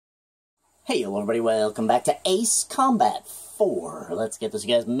Hey, hello everybody, welcome back to Ace Combat 4. Let's get this,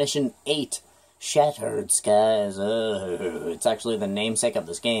 you guys. Mission 8, Shattered Skies. It's actually the namesake of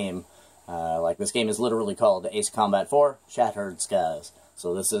this game. This game is literally called Ace Combat 4, Shattered Skies.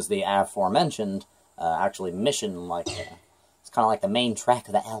 So this is the aforementioned, mission, it's kind of like the main track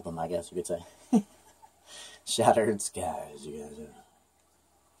of the album, I guess you could say. Shattered Skies, you guys.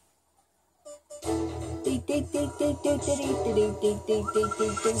 A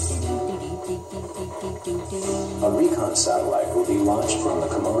recon satellite will be launched from the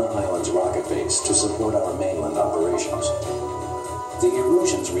Kimona Islands rocket base to support our mainland operations. The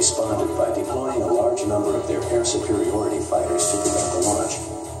Erusians responded by deploying a large number of their air superiority fighters to prevent the launch.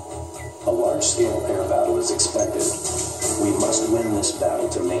 A large-scale air battle is expected. We must win this battle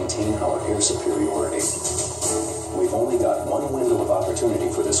to maintain our air superiority. We've only got one window of opportunity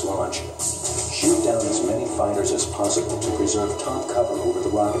for this launch. Shoot down as many fighters as possible to preserve top cover over the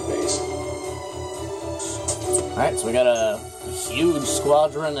rocket base. Alright, so we got a huge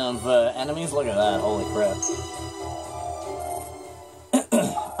squadron of enemies. Look at that, holy crap.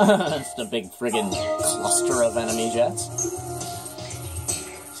 Just a big friggin' cluster of enemy jets.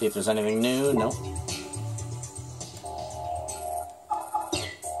 See if there's anything new. Nope.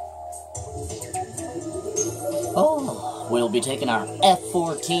 Oh, we'll be taking our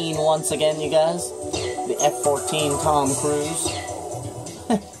F-14 once again, you guys. The F-14 Tom Cruise.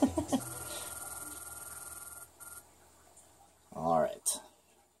 Alright.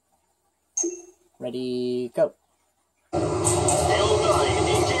 Ready, go.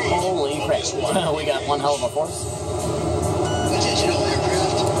 Holy crap. We got one hell of a force. Attention all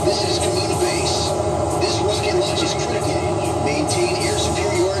aircraft, this is Kimona Base. This rocket launch is critical. Maintain air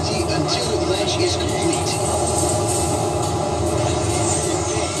superiority until the launch is complete.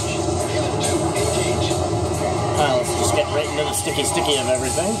 Let's just get right into the sticky of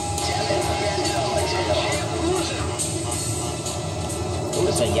everything. Ooh,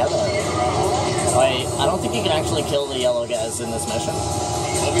 it's a yellow. Wait, I don't think you can actually kill the yellow guys in this mission.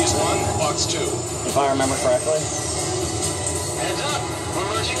 Mobius 1, Box 2. If I remember correctly. Heads up, we're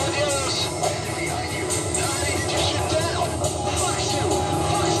merging with yellows. Shoot down. Box 2,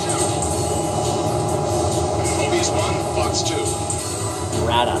 Mobius 1, Box 2.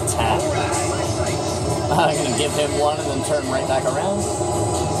 Rat-a-tat. I'm gonna give him one and then turn right back around.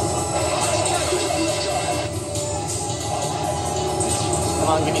 Come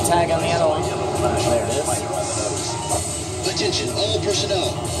on, give me tag on the other one. There it is. Attention, all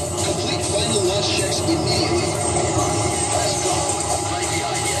personnel. Complete final launch checks immediately.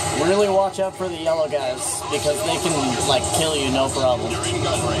 Really watch out for the yellow guys, because they can, kill you, no problem.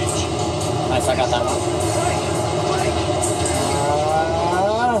 Nice, I got that one.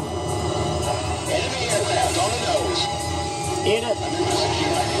 Enemy aircraft on the nose. Eat it.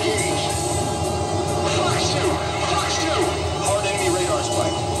 Fox 2, Fox 2. Hard enemy radar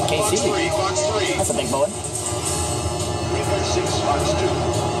spike. Can't see you. Fox 3. That's a big boy. 6, Fox 2.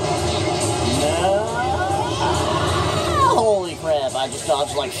 No. Holy crap, I just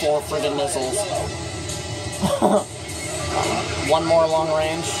dodged like 4 friggin' missiles. One more long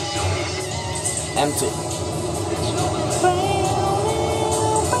range. Empty.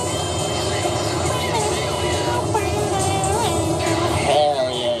 Hell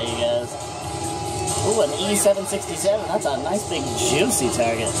yeah, you guys. Ooh, an E-767. That's a nice big juicy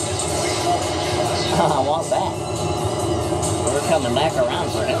target. I want that. We're coming back around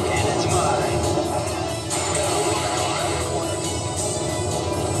for him.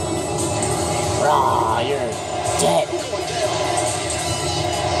 Rah, you're dead.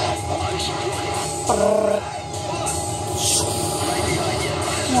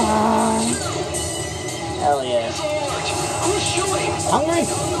 Hell yeah. Hungry?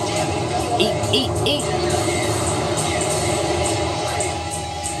 Eat, eat, eat.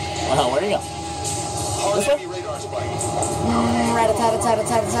 Wow, where'd he go? This way?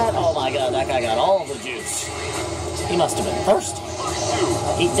 Rat-a-tat-a-tat-a-tat-a-tat. Oh my god, that guy got all the juice. He must have been thirsty.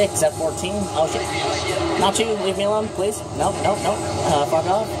 Eat dicks at 14. Oh shit. Not you, leave me alone, please. No, no, no. Fuck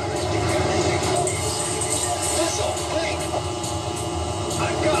off.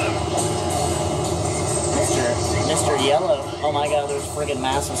 Mr. Yellow. Oh my god, there's a friggin'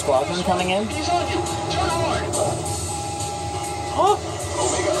 massive squadron coming in. He's on you. Turn hard. Oh!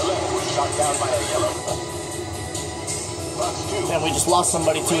 Omega 11 was shot down by a yellow. Fox 2. Man, we just lost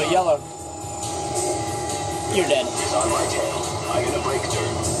somebody to a yellow. You're dead. He's on my tail. I'm in a break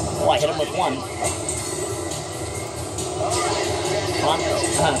turn. Oh, I hit him with one. Come on.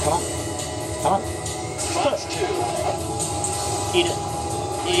 Come on. Come on. Fox 2. Eat it.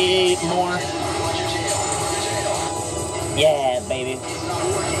 Eat more. Yeah, baby.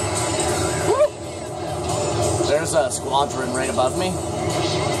 there's a squadron right above me.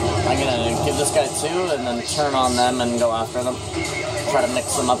 I'm gonna give this guy 2 and then turn on them and go after them. Try to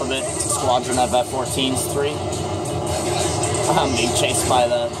mix them up a bit. Squadron of F-14s 3. I'm being chased by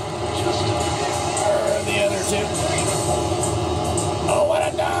the other 2. Oh, what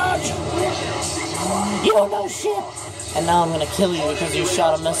a dodge! You don't know shit! And now I'm gonna kill you because you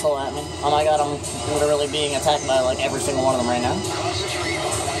shot a missile at me. Oh my god, I'm literally being attacked by like every single one of them right now.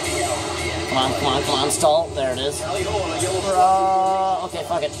 Come on, come on, come on, stall. There it is. Okay,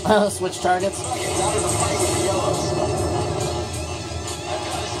 fuck it. Switch targets.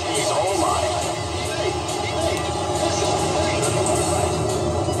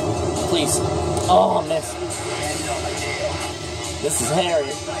 Please. Oh, miss. This is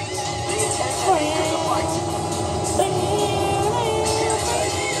hairy.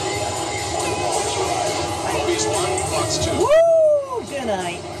 Woo! Good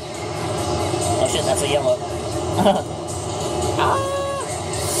night. Oh shit, that's a yellow.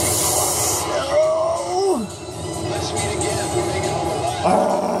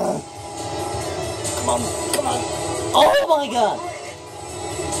 Come on, come on. Oh my god!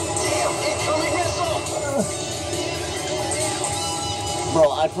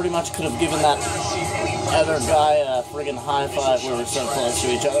 Bro, I pretty much could have given that other guy a friggin' high five. We were so close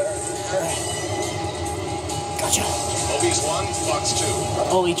to each other. Gotcha. Mobius 1, Fox 2.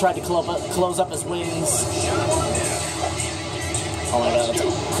 Oh, he tried to close up his wings. Oh my god, that's a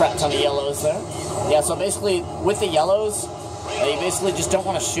crap ton of yellows there. Yeah, so basically, with the yellows, you basically just don't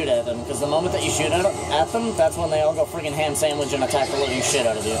want to shoot at them, because the moment that you shoot at them, that's when they all go friggin' ham sandwich and attack the living shit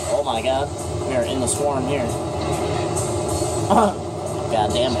out of you. Oh my god, we are in the swarm here.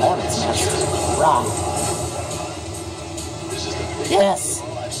 Goddamn hornet's nest. Rah. Yes!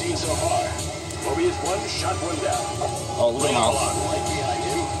 I've seen so far. Mobius 1 shot 1 down. Oh, look at him all.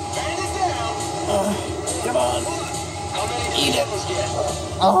 Come on. Eat it.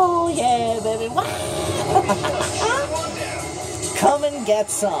 Oh, yeah, baby. Come and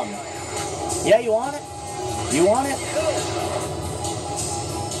get some. Yeah, you want it? You want it?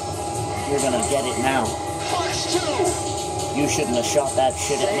 You're gonna get it now. You shouldn't have shot that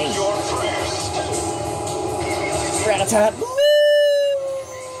shit at me. Rat-a-tat.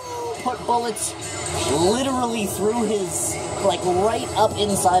 Put bullets literally through his, like, right up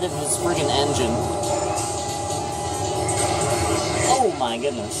inside of his friggin' engine. Oh my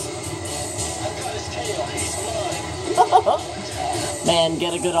goodness. Man,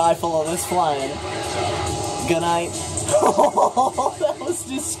 get a good eyeful of this flying. Good night. Oh, that was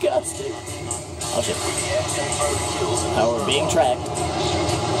disgusting. Oh shit. Now we're being tracked.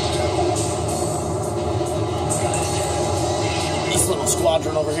 This little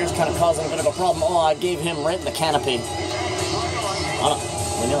squadron over here is kind of causing a bit of a problem. Oh, I gave him right in the canopy. Oh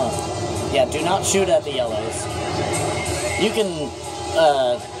no. Yeah, do not shoot at the yellows. You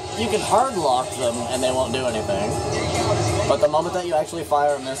can hard lock them and they won't do anything. But the moment that you actually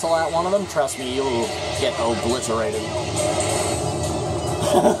fire a missile at one of them, trust me, you'll get obliterated.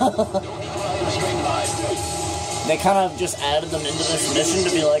 They kind of just added them into this mission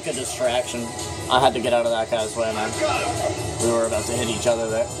to be like a distraction. I had to get out of that guy's way, man. We were about to hit each other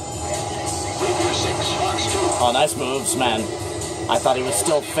there. Oh, nice moves, man. I thought he was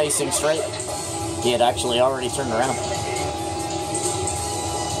still facing straight. He had actually already turned around.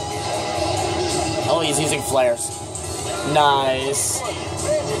 Oh, he's using flares. Nice.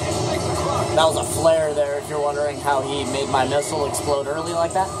 That was a flare there, if you're wondering how he made my missile explode early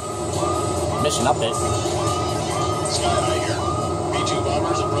like that. Mission update. Sky here. V2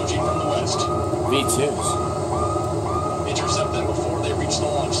 bombers approaching from the west. V2s. Intercept them before they reach the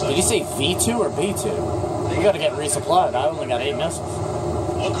launch site. Did you say V2 or B2? We gotta get resupplied. I only got 8 missiles.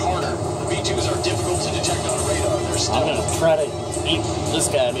 Look harder. The V2s are difficult to detect on radar. They're still... I'm gonna try to eat this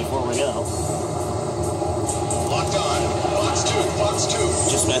guy before we go. Locked on. Fox 2. Fox 2.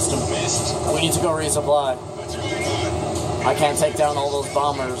 Just missed him. Missed. We need to go resupply. That's really good. I can't take down all those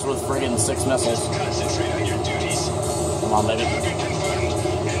bombers with friggin' 6 missiles. Concentrate on your duties. Come on, baby. Target confirmed.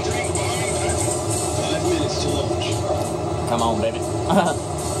 Entering the bombing pit. 5 minutes to launch. Come on, baby.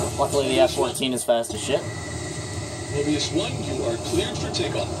 Luckily, the F-14 is fast as shit. Mobius 1, you are cleared for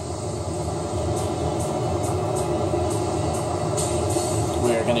takeoff.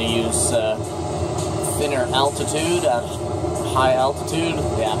 We are going to use thinner altitude at high altitude.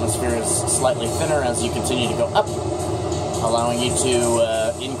 The atmosphere is slightly thinner as you continue to go up, allowing you to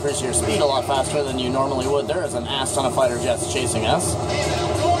increase your speed a lot faster than you normally would. There is an ass ton of fighter jets chasing us.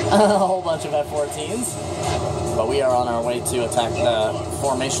 A whole bunch of F-14s. But we are on our way to attack the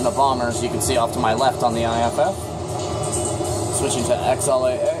formation of bombers you can see off to my left on the IFF. Switching to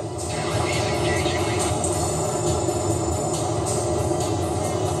XLAA.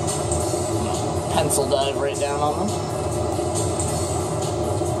 pencil dive right down on them.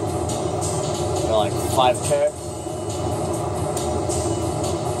 They're like 5K.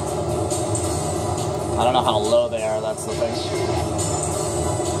 I don't know how low they are, that's the thing.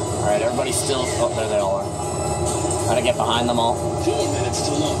 Alright, everybody's still... Oh, there they all are. Gotta get behind them all. 4 minutes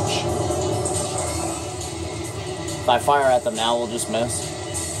to launch. If I fire at them now, we'll just miss.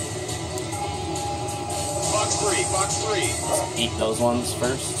 Fox 3, Fox 3. Let's eat those ones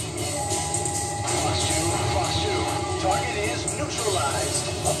first. Fox 2, Fox 2. Target is neutralized.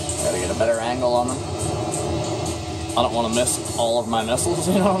 Gotta get a better angle on them. I don't want to miss all of my missiles,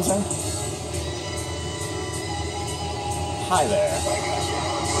 you know what I'm saying? Hi there.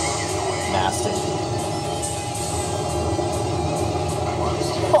 Nasty.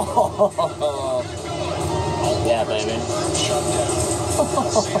 Yeah, baby. Shut down.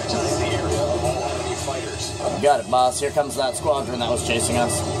 Sanitize the area of all enemy fighters. You got it, boss. Here comes that squadron that was chasing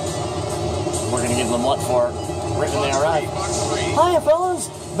us. We're gonna give them what for it? Right when they arrive. Fox 3. Hiya, fellas.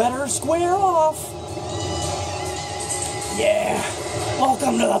 Better square off. Yeah.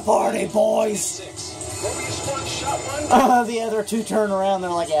 Welcome to the party, boys. 6. Mobius 1, shot 1. The other two turn around. They're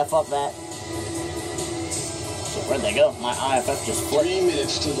like, yeah, fuck that. Shit, where'd they go? My IFF just flipped. 3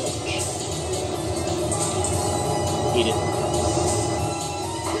 minutes to launch. Eat it.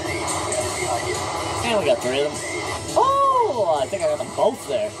 And we got 3 of them. Oh, I think I got them both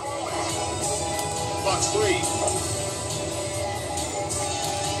there. Fox 3.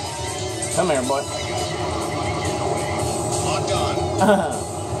 Come here, boy. Locked on.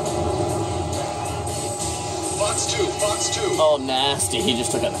 Fox 2, Fox 2. Oh, nasty. He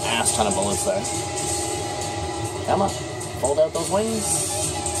just took an ass ton of bullets there. Come on. Fold out those wings.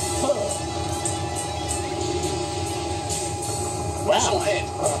 Huh. Missile Wow. hit.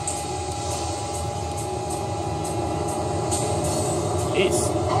 Jeez.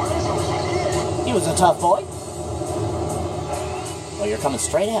 He was a tough boy. Well, you're coming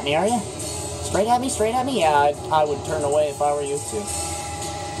straight at me, are you? Straight at me? Straight at me? Yeah, I would turn away if I were you too.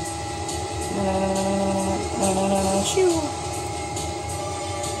 Shoo.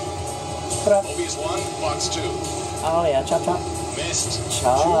 Put up. Mobius 1, Fox 2. Oh yeah, chop chop. Missed. 2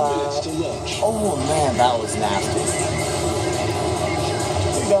 Chop. minutes to launch. Oh man, that was nasty.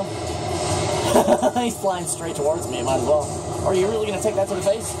 Here you go. He's flying straight towards me, might as well. Are you really gonna take that to the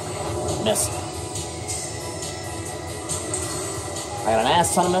face? Miss. I got an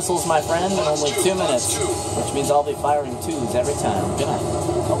ass ton of missiles, my friend, in only 2 minutes. Which means I'll be firing 2s every time. Good night.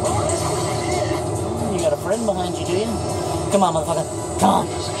 Oh, you got a friend behind you, do you? Come on, motherfucker. Come on.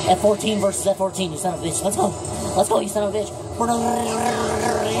 F-14 versus F-14, you son of a bitch. Let's go. Let's go, you son of a bitch.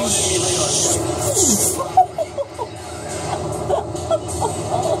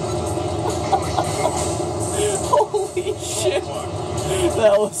 Holy shit.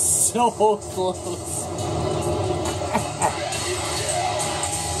 That was so close.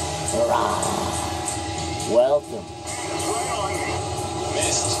 Welcome.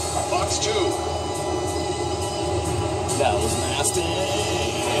 Missed. Fox 2. That was nasty.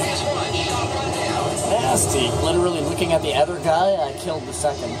 Nasty. Literally looking at the other guy, I killed the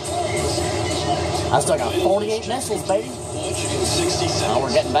second. I still got 48 missiles, baby. Launch in 60 seconds. Now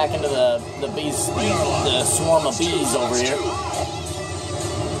we're getting back into the bees, the swarm of bees over here.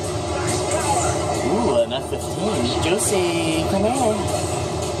 Ooh, an F-15. Juicy. Come here.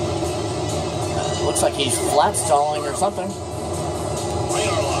 Looks like he's flat stalling or something.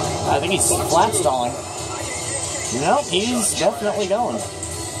 I think he's flat stalling. Nope, he's definitely going.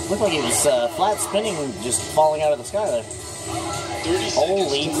 Looked like he was flat spinning, just falling out of the sky there. 30 seconds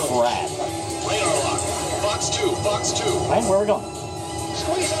Holy to launch. crap. Radar lock. Fox 2, Fox 2. Right, where are we going?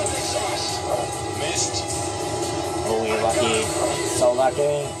 Squeeze out the exhaust. Missed. Oh, you're lucky. So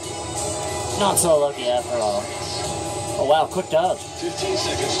lucky. Not so lucky after all. Oh wow, quick dodge. 15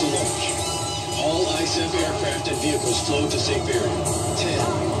 seconds to launch. All ISAF aircraft and vehicles flow to safe area. 10,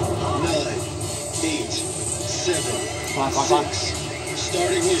 9, 8, 7, Come on, come on, come on. 6.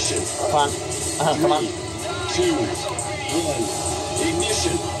 Start ignition. Come on. Come on. 3, 2, 1.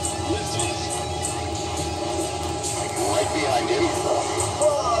 Ignition. Liftoff. Right behind him.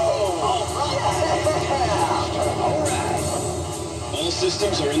 All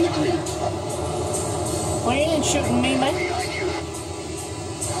systems are in the green. Well, you ain't shooting me, man.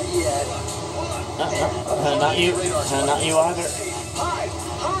 Not you. Not you either.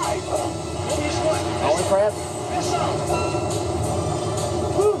 Holy crap.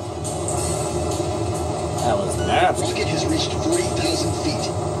 Whew. That was nasty. Rocket has reached 40,000 feet.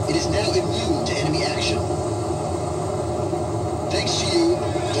 It is now immune to enemy action. Thanks to you,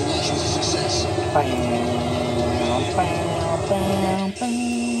 the launch was a success.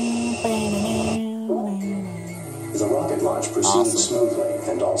 The rocket launch proceeded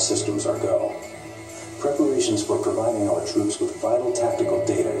smoothly, and all systems are go. Preparations for providing our troops with vital tactical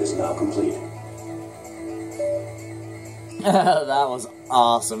data is now complete. That was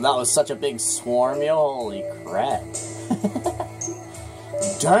awesome. That was such a big swarm, yo. Holy crap.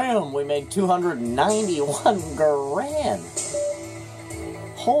 Damn, we made 291 grand.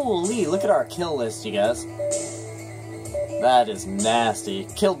 Holy, look at our kill list, you guys. That is nasty.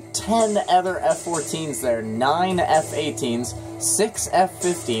 Killed 10 other F-14s there, 9 F-18s, 6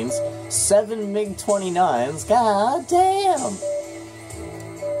 F-15s, 7 MiG-29s. God damn!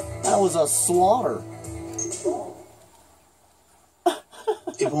 That was a slaughter.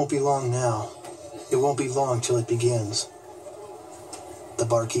 It won't be long now. It won't be long till it begins. The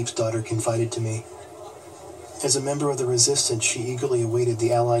barkeep's daughter confided to me. As a member of the resistance, she eagerly awaited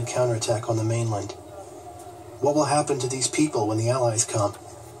the Allied counterattack on the mainland. What will happen to these people when the Allies come?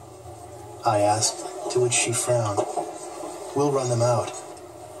 I asked, to which she frowned. We'll run them out.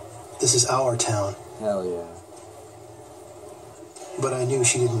 This is our town. Hell yeah. But I knew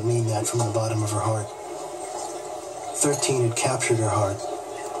she didn't mean that from the bottom of her heart. 13 had captured her heart.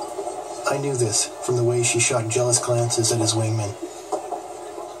 I knew this from the way she shot jealous glances at his wingman.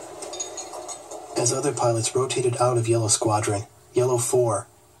 As other pilots rotated out of Yellow Squadron, Yellow 4,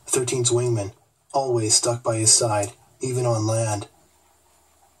 13's wingman, always stuck by his side, even on land.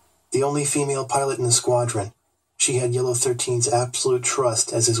 The only female pilot in the squadron, she had Yellow 13's absolute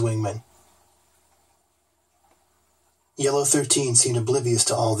trust as his wingman. Yellow 13 seemed oblivious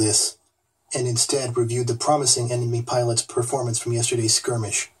to all this, and instead reviewed the promising enemy pilot's performance from yesterday's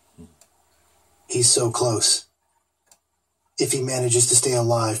skirmish. He's so close. If he manages to stay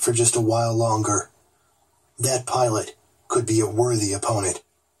alive for just a while longer, that pilot could be a worthy opponent.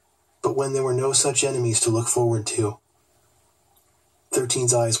 But when there were no such enemies to look forward to,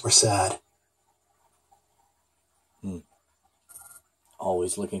 13's eyes were sad.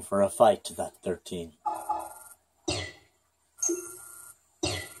 Always looking for a fight, that 13.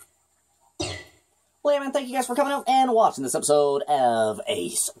 Well, yeah, man, thank you guys for coming out and watching this episode of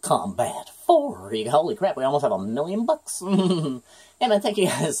Ace Combat 4. Holy crap, we almost have $1 million bucks. Yeah, man, thank you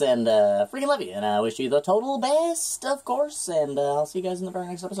guys, and freaking love you, and I wish you the total best, of course, and I'll see you guys in the very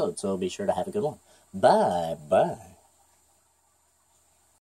next episode, so be sure to have a good one. Bye-bye.